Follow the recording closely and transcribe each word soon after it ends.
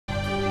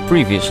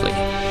previously.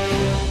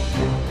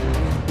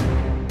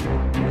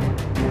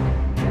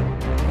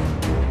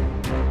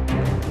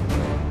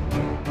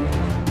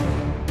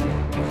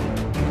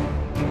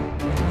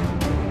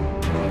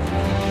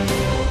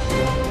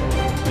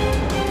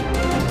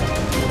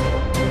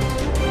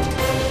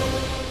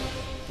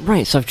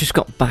 Right, so I've just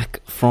got back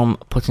from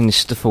putting this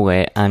stuff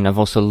away, and I've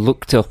also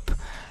looked up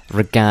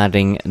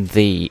regarding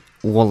the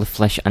Wall of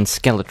Flesh and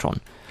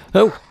Skeletron.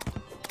 Oh!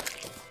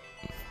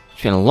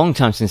 It's been a long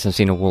time since I've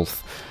seen a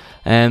wolf.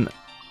 And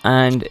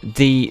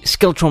the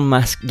Skeletron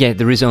mask, yeah,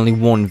 there is only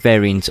one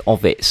variant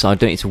of it, so I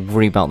don't need to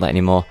worry about that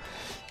anymore.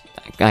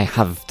 I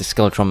have the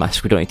Skeletron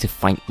mask, we don't need to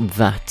fight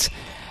that.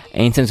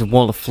 In terms of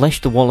Wall of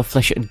Flesh, the Wall of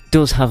Flesh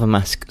does have a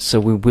mask,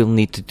 so we will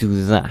need to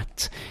do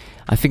that.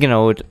 I figured I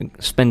would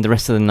spend the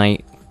rest of the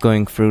night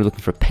going through looking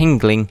for a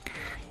pengling,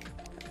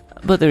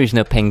 but there is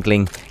no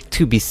pengling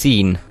to be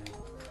seen.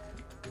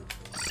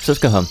 So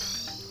let's go home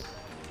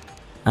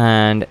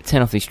and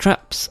turn off these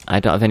traps. I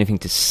don't have anything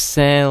to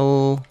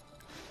sell.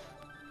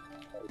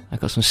 I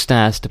got some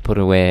stars to put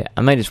away.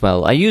 I might as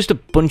well. I used a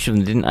bunch of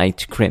them, didn't I,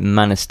 to create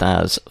mana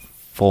stars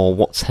for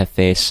what's her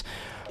face,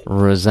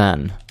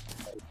 Roseanne.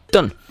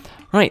 Done.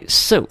 Right,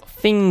 so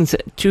things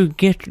to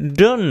get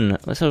done.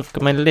 Let's have a look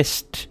at my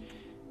list.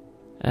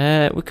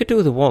 We could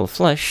do the Wall of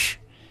Flesh.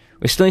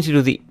 We're still need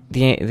to do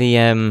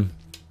the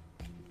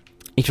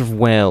Eater of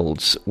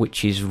Worlds,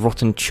 which is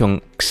rotten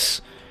chunks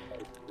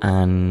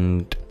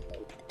and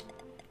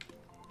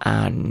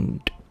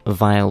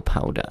vile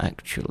powder,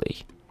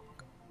 actually.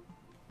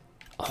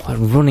 Oh, we're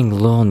running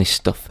low on this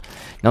stuff.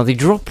 Now the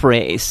drop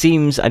rate, it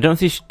seems, I don't know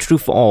if it's true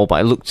for all, but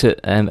I looked at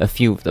a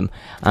few of them,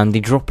 and the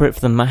drop rate for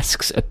the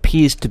masks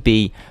appears to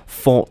be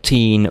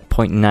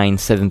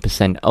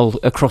 14.97% all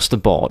across the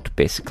board,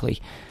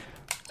 basically.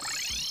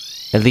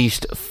 At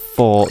least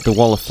for the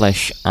Wall of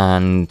Flesh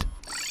and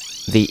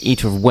the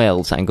Eater of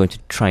Worlds that I'm going to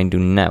try and do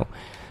now.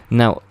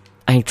 Now,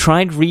 I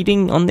tried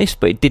reading on this,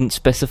 but it didn't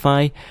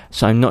specify,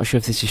 so I'm not sure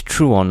if this is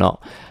true or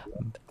not.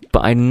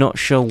 But I'm not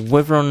sure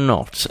whether or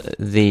not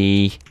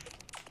the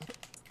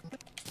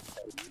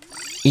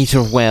Eater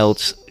of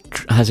Worlds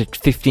has a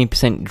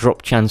 15%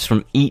 drop chance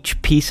from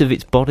each piece of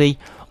its body,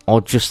 or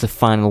just the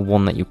final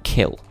one that you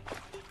kill.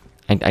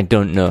 I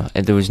don't know.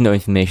 There was no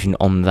information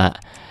on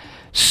that.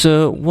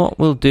 So what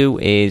we'll do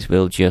is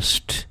we'll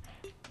just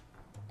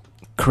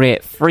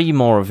create 3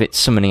 more of its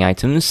summoning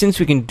items, since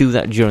we can do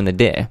that during the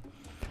day.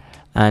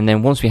 And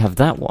then once we have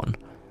that one,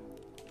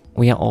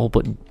 we are all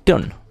but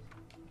done.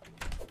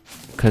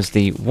 Because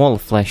the Wall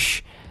of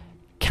Flesh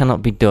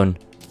cannot be done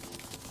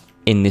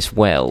in this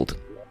world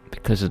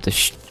because of the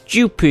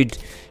stupid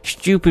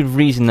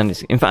reason that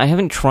it's... In fact, I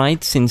haven't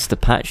tried since the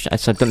patch,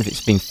 so I don't know if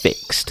it's been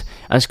fixed.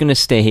 I'm just going to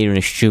stay here and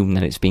assume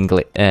that it's been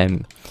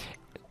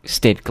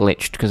stayed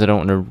glitched, because I don't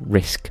want to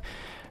risk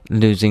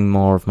losing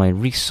more of my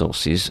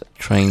resources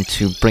trying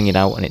to bring it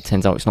out and it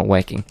turns out it's not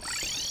working.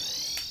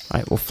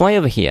 Right, we'll fly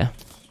over here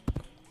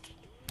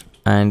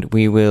and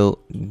we will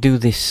do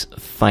this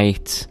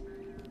fight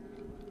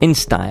in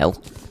style,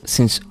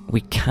 since we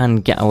can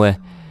get our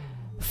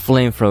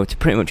flamethrower to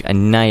pretty much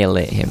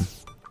annihilate him.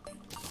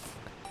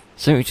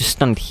 So we just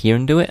stand here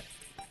and do it,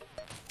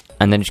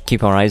 and then just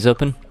keep our eyes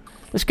open.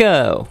 Let's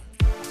go!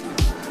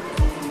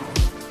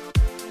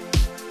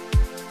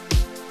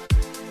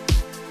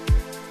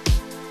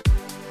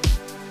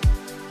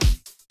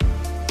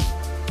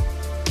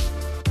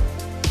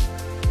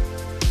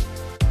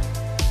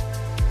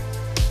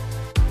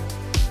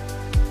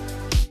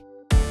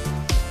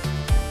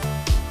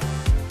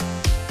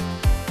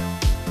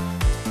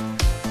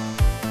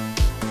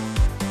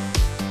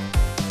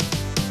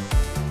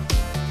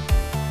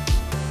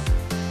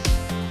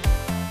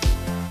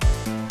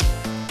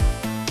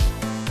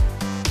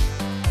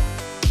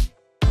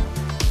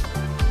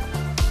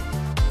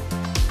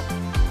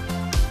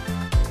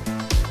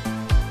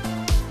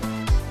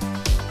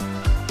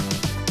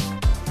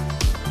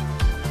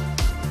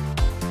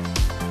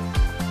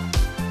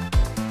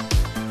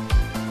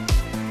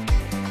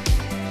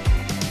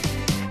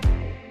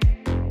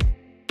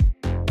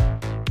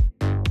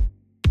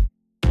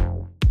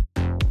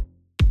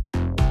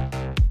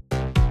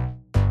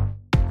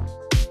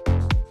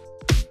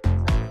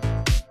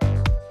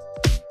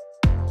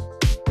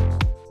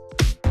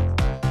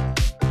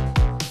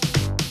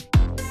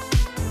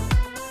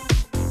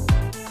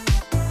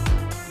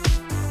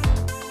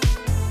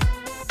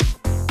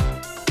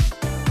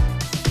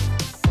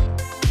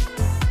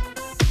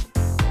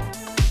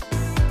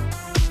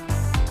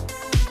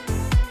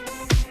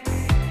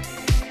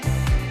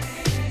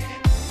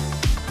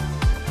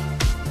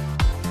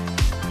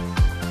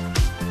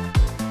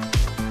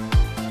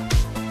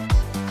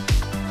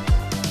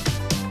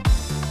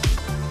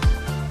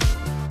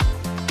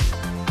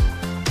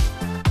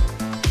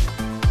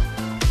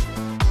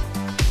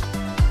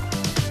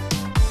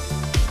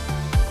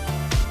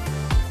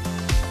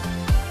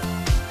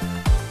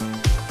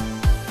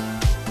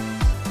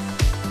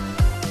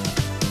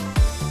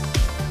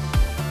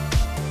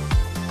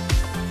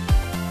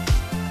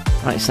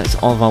 Right, so that's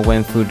all of our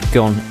worm food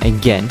gone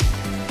again.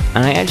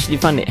 And I actually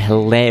find it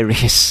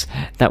hilarious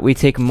that we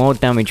take more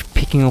damage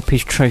picking up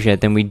his treasure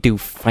than we do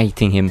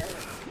fighting him.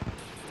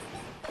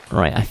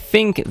 Right, I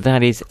think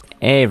that is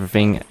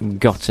everything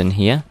gotten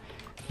here.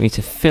 We need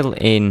to fill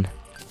in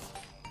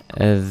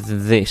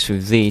this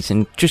with these,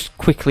 and just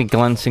quickly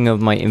glancing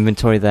over my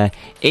inventory there,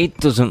 it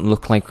doesn't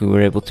look like we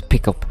were able to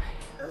pick up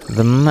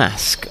the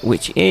mask,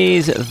 which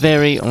is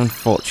very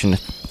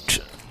unfortunate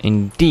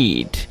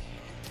indeed.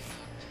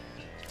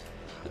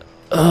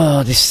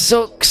 Oh, this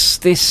sucks,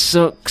 this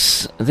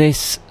sucks,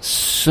 this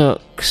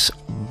sucks,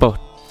 but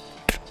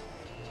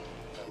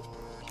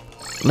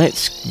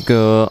let's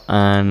go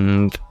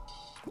and...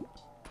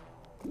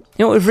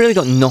 You know, we've really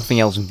got nothing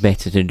else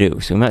better to do,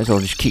 so we might as well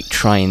just keep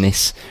trying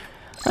this.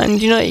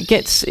 And, you know,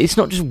 it's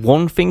not just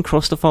one thing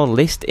crossed off our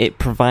list, it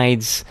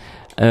provides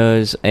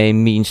us a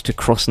means to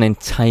cross an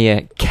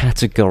entire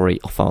category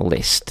off our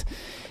list.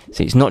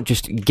 So it's not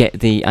just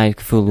get the Eye of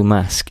Cthulhu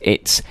mask,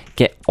 it's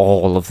get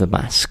all of the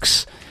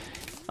masks.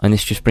 And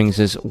this just brings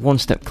us one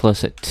step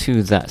closer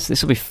to that. So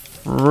this will be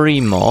 3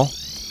 more.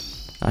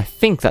 I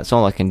think that's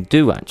all I can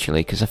do,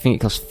 actually, because I think it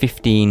costs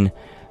 15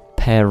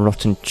 per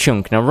rotten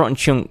chunk. Now, rotten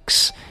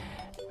chunks,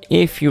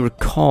 if you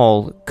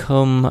recall,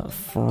 come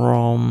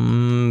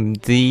from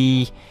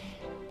the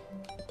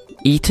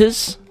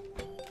eaters.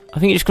 I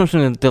think it just comes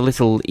from the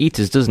little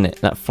eaters, doesn't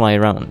it, that fly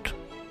around?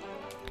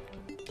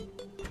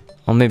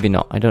 Or maybe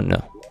not, I don't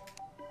know.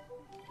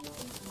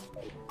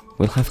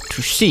 We'll have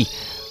to see.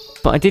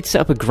 But I did set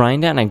up a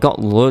grinder and I got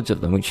loads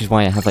of them, which is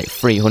why I have like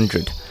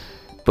 300.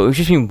 But we've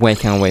just been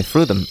working our way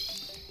through them.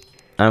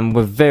 And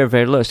we're very,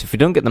 very low, so if we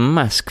don't get the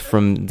mask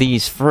from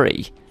these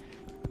 3,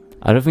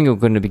 I don't think we're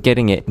going to be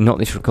getting it, not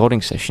this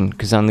recording session,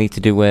 because I'll need to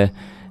do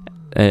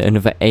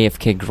another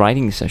AFK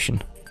grinding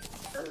session.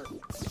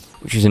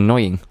 Which is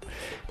annoying,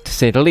 to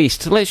say the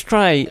least. So let's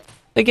try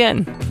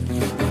again.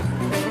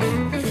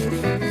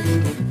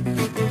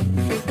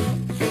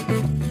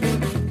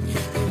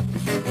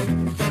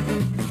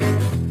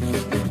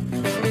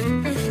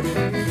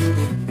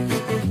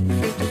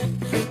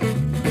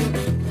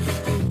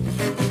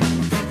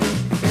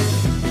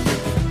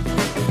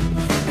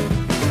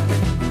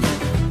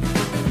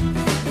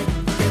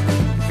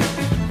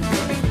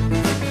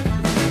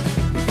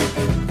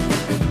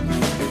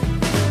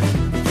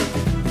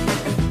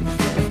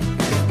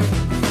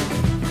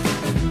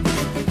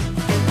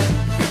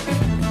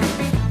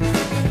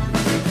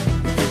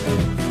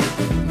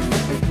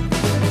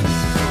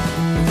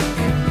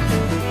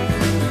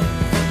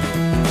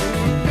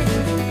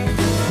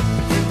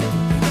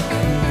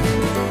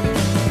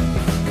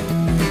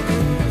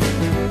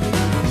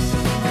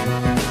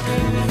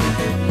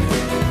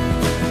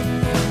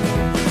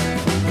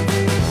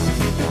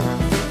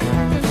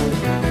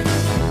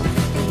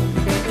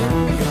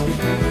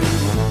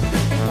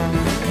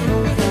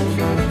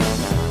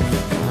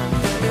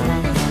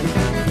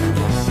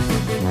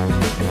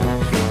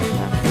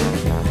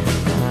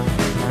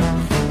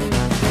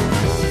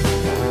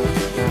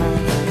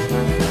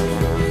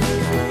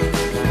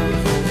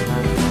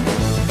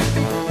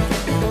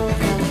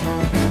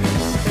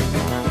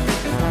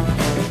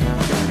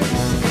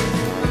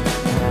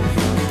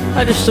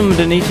 I just summoned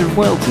an Eater of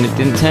Worlds and it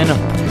didn't turn up.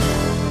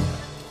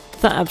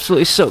 That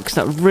absolutely sucks.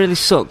 That really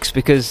sucks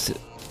because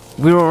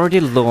we're already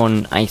low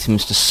on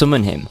items to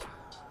summon him.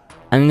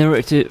 And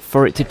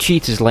for it to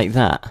cheat us like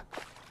that.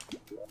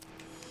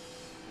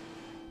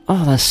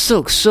 Oh, that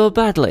sucks so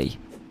badly.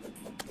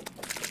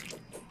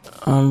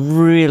 I'm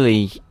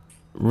really,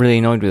 really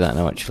annoyed with that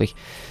now, actually.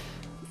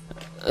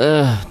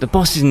 The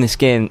bosses in this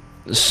game,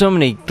 there's so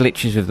many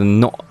glitches with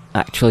them not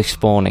actually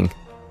spawning.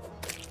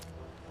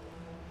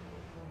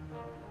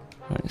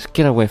 Right, let's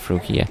get our way through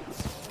here.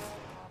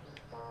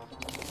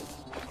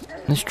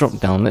 Let's drop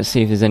down, let's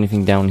see if there's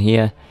anything down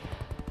here.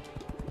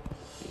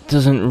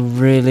 Doesn't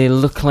really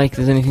look like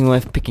there's anything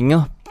worth picking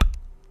up.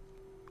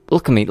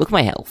 Look at me, look at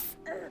my health.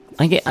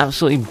 I get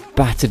absolutely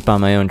battered by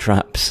my own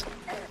traps.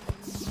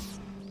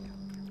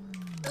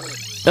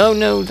 Oh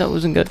no, that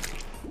wasn't good.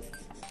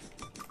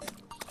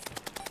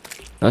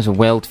 That was a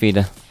weld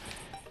feeder.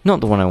 Not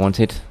the one I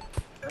wanted.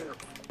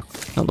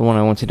 Not the one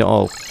I wanted at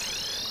all.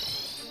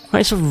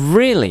 Right, so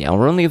really,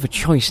 our only other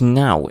choice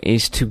now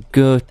is to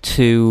go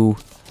to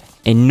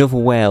another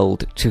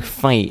world to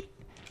fight.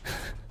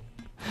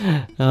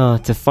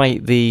 To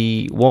fight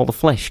the Wall of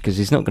Flesh, because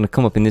he's not going to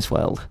come up in this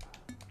world.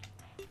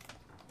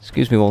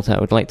 Excuse me, Walter, I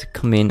would like to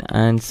come in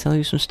and sell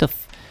you some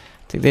stuff.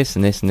 Take this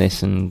and this and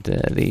this and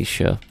these,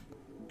 sure.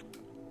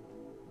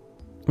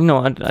 No,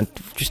 I'd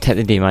just take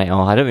the Demite.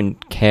 Oh, I don't even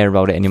care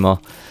about it anymore.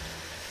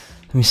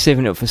 I've been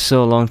saving it up for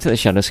so long. Take the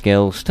Shadow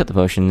Scales, take the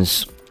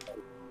potions.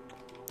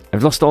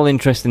 I've lost all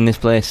interest in this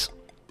place.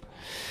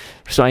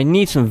 So I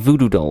need some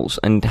voodoo dolls,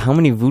 and how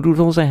many voodoo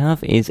dolls I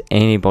have is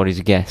anybody's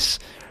guess.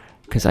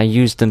 Because I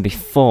used them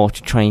before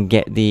to try and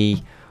get the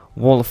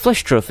Wall of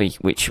Flesh trophy,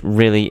 which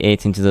really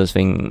ate into those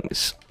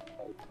things.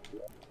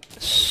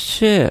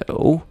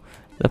 So,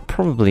 they're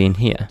probably in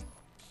here.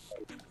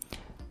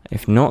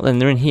 If not, then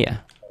they're in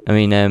here. I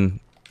mean,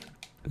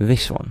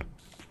 this one.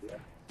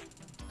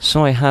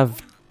 So I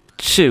have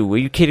 2. Are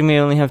you kidding me? I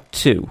only have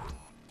 2.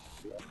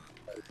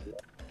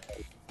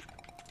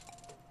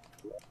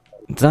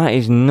 That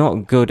is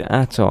not good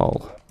at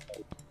all.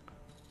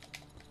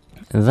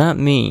 That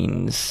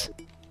means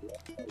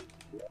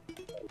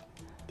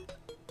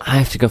I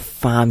have to go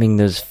farming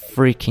those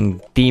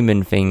freaking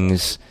demon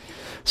things.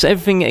 So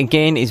everything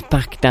again is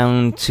back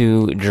down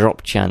to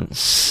drop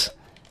chance.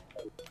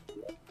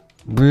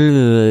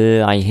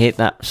 Blah, I hate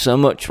that so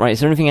much. Right,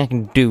 is there anything I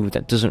can do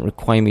that doesn't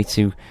require me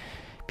to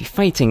be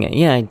fighting it?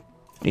 Yeah,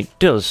 it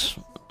does.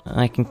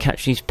 I can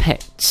catch these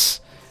pets.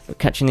 But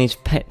catching these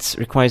pets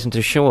requires them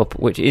to show up,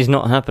 which is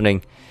not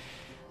happening.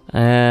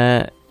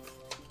 Hang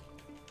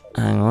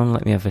on,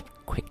 let me have a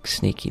quick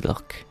sneaky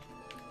look.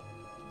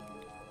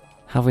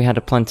 Have we had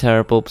a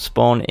Plantera bulb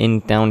spawn in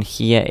down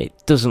here? It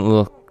doesn't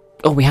look...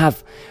 Oh, we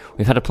have!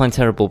 We've had a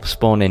Plantera bulb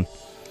spawn in.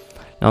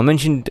 Now, I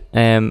mentioned...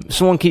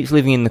 someone keeps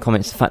leaving in the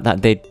comments the fact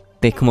that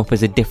they come up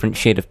as a different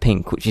shade of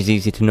pink, which is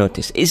easy to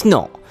notice. It's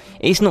not.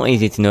 It's not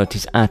easy to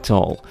notice at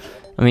all.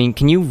 I mean,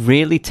 can you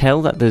really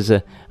tell that there's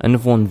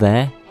another one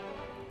there?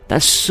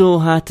 That's so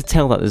hard to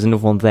tell that there's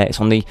another one there. It's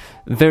on the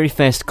very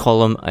first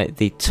column at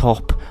the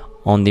top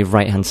on the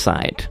right hand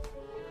side.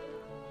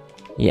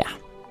 Yeah.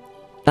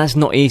 That's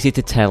not easy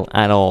to tell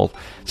at all,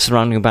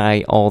 surrounded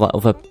by all that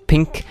other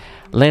pink,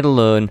 let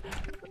alone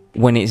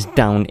when it's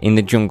down in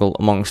the jungle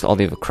amongst all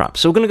the other crap.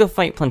 So we're going to go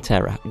fight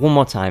Plantera one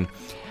more time,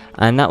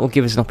 and that will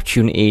give us an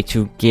opportunity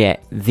to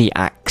get the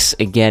axe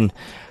again,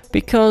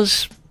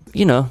 because,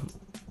 you know,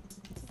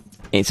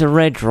 it's a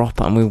rare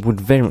drop and we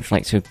would very much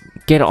like to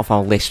get it off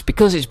our list,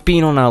 because it's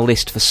been on our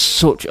list for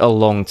such a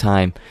long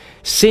time,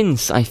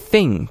 since I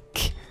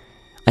think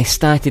I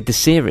started the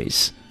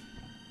series.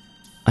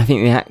 I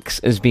think the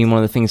axe has been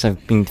one of the things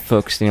I've been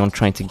focusing on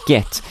trying to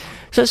get.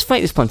 So let's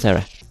fight this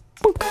Plantera.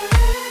 Boop.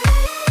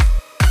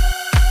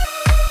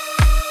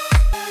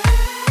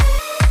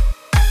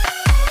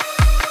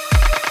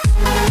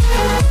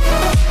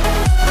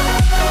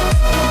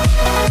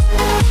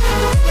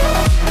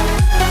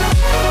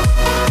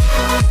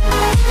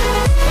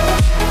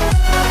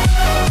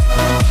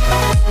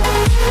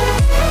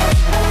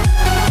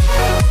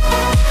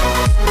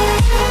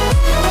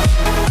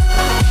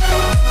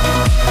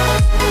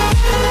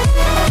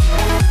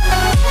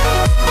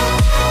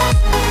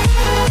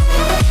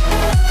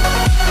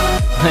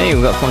 Hey,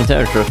 we got a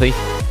Plantera trophy.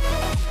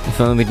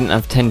 If only we didn't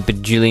have 10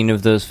 bajillion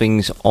of those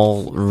things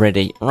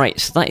already. Right,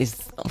 so that is...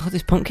 Look at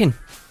this pumpkin.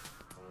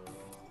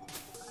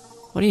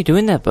 What are you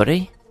doing there,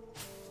 buddy?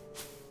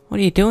 What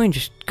are you doing?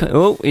 Just...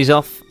 Oh, he's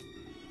off.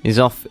 He's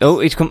off. Oh,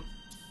 he's come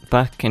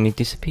back and he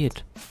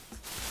disappeared.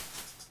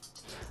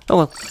 Oh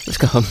well, let's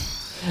go home.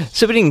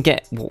 So we didn't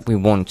get what we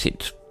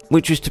wanted,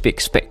 which was to be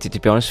expected, to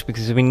be honest,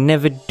 because we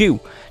never do.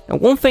 Now,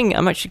 one thing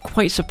I'm actually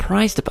quite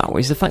surprised about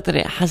is the fact that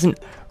it hasn't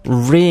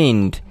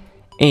rained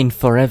in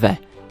forever.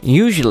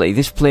 Usually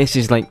this place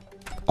is like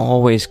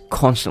always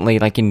constantly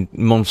like in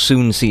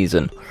monsoon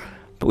season,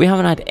 but we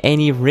haven't had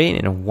any rain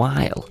in a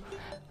while,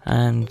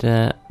 and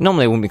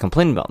normally I wouldn't be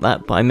complaining about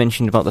that, but I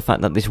mentioned about the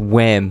fact that this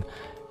worm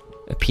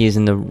appears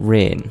in the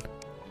rain.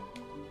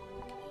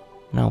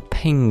 Now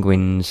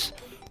penguins,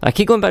 I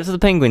keep going back to the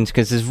penguins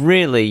because there's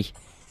really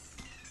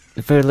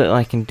very little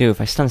I can do.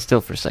 If I stand still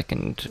for a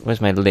second,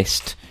 where's my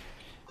list?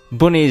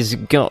 Bunnies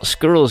got,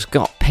 squirrels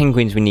got,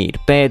 penguins we need,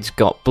 birds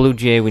got, blue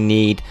jay we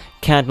need,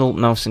 cardinal,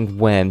 mouse and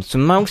worms. So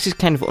mouse is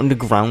kind of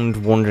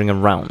underground wandering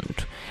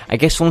around. I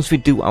guess once we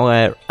do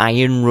our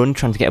iron run,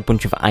 trying to get a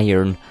bunch of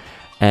iron,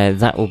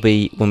 that will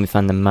be when we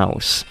find the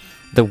mouse.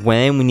 The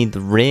worm, we need the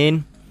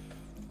rain.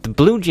 The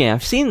blue jay,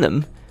 I've seen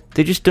them,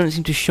 they just don't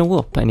seem to show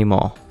up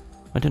anymore.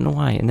 I don't know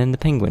why. And then the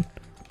penguin.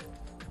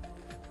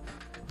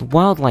 The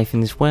wildlife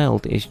in this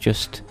world is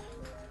just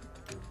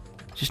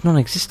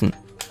non-existent.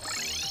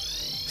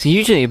 So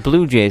usually a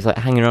blue jay is like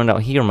hanging around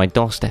out here on my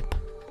doorstep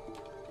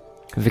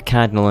with a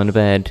cardinal and a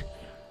bird,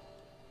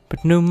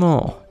 but no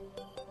more.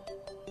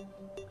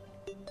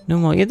 No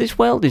more. Yeah, this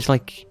world is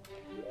like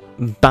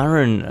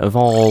barren of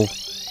all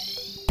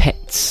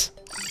pets.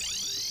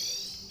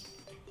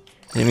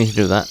 I didn't mean to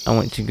do that. I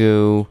want to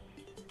go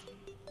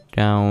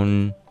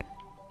down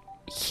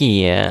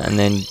here and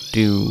then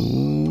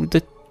do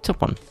the top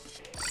one.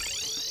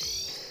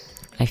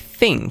 I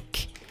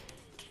think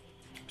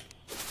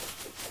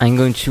I'm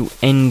going to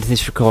end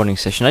this recording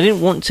session. I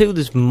didn't want to,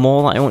 there's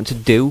more that I want to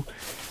do,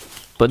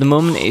 but at the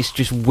moment it's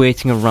just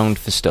waiting around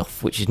for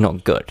stuff, which is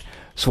not good.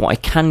 So what I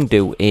can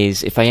do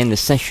is, if I end the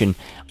session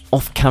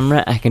off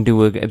camera, I can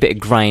do a bit of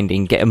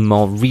grinding, get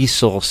more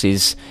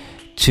resources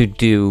to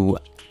do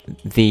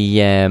the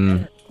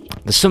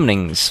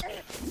summonings,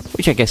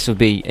 which I guess would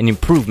be an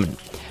improvement.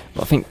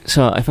 But I think,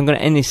 so if I'm going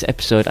to end this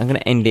episode, I'm going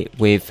to end it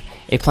with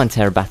a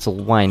Plantera battle,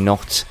 why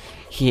not?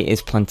 Here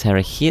is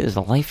Plantera, here there's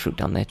a life fruit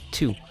down there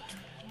too.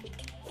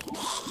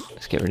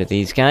 Let's get rid of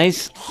these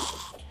guys.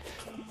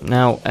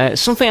 Now,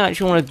 something I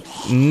actually want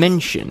to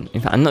mention,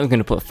 in fact I'm not going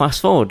to put a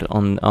fast forward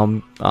on,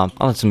 I'll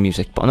add some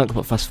music, but I'm not going to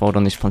put a fast forward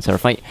on this Plantera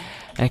fight,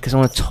 because I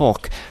want to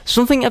talk.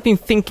 Something I've been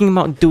thinking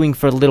about doing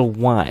for a little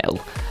while,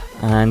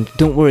 and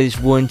don't worry, this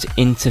won't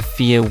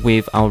interfere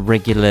with our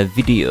regular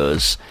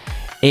videos,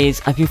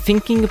 is I've been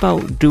thinking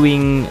about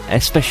doing a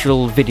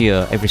special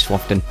video every so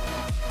often.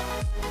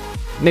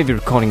 Maybe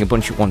recording a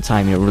bunch at one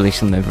time and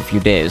releasing them every few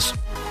days,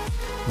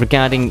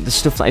 regarding the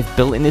stuff that I've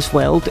built in this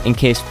world, in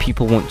case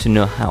people want to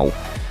know how.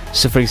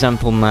 So for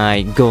example,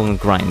 my golem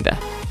grinder.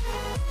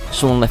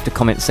 Someone left a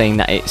comment saying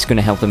that it's going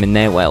to help them in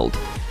their world,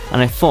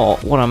 and I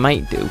thought what I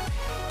might do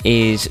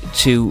is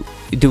to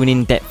do an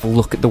in-depth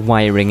look at the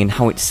wiring and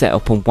how it's set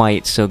up and why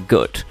it's so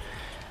good,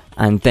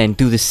 and then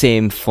do the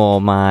same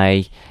for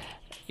my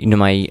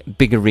my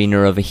big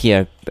arena over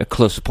here, a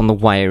close-up on the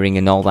wiring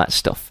and all that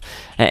stuff,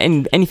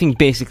 and anything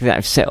basically that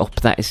I've set up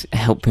that is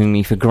helping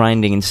me for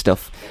grinding and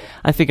stuff.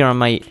 I figure I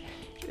might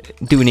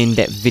do an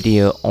in-depth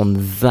video on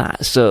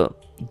that, so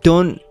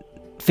don't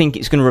think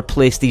it's going to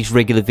replace these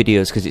regular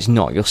videos, because it's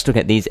not. You'll still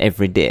get these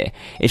every day.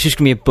 It's just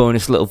going to be a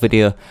bonus little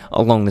video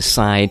along the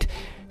side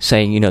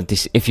saying,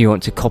 this, if you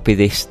want to copy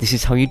this, this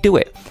is how you do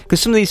it.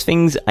 Because some of these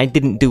things I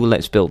didn't do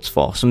Let's Builds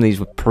for. Some of these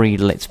were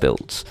pre-Let's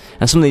Builds,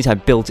 and some of these I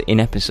built in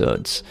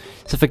episodes.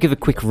 So if I give a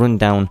quick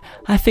rundown,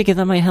 I figure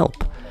that might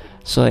help.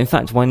 So in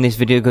fact, when this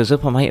video goes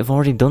up, I might have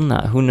already done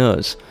that. Who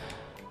knows?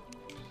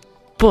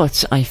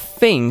 But I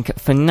think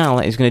for now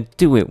that is going to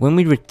do it. When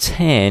we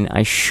return,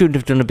 I should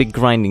have done a big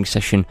grinding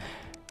session.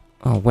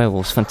 Oh,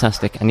 werewolves,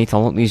 fantastic. I need to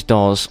unlock these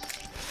doors.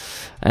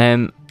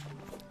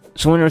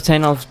 So when I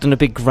return, I've done a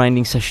big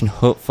grinding session,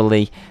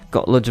 hopefully.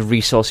 Got loads of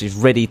resources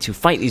ready to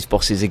fight these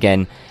bosses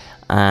again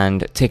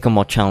and take on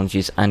more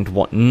challenges and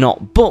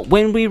whatnot. But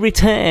when we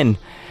return,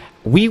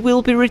 we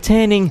will be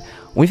returning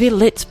with a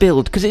Let's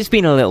Build, because it's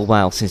been a little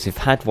while since we've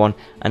had one.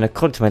 And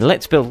according to my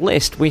Let's Build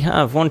list, we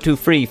have 1, 2,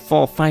 3,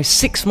 4, 5,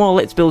 6 more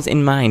Let's Builds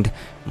in mind.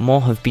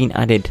 More have been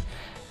added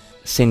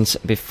since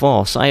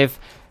before. So I have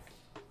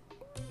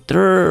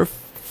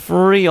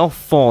 3 or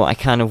 4 I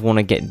kind of want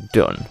to get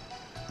done.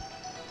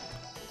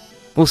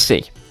 We'll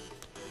see.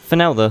 For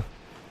now though,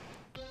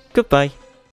 goodbye.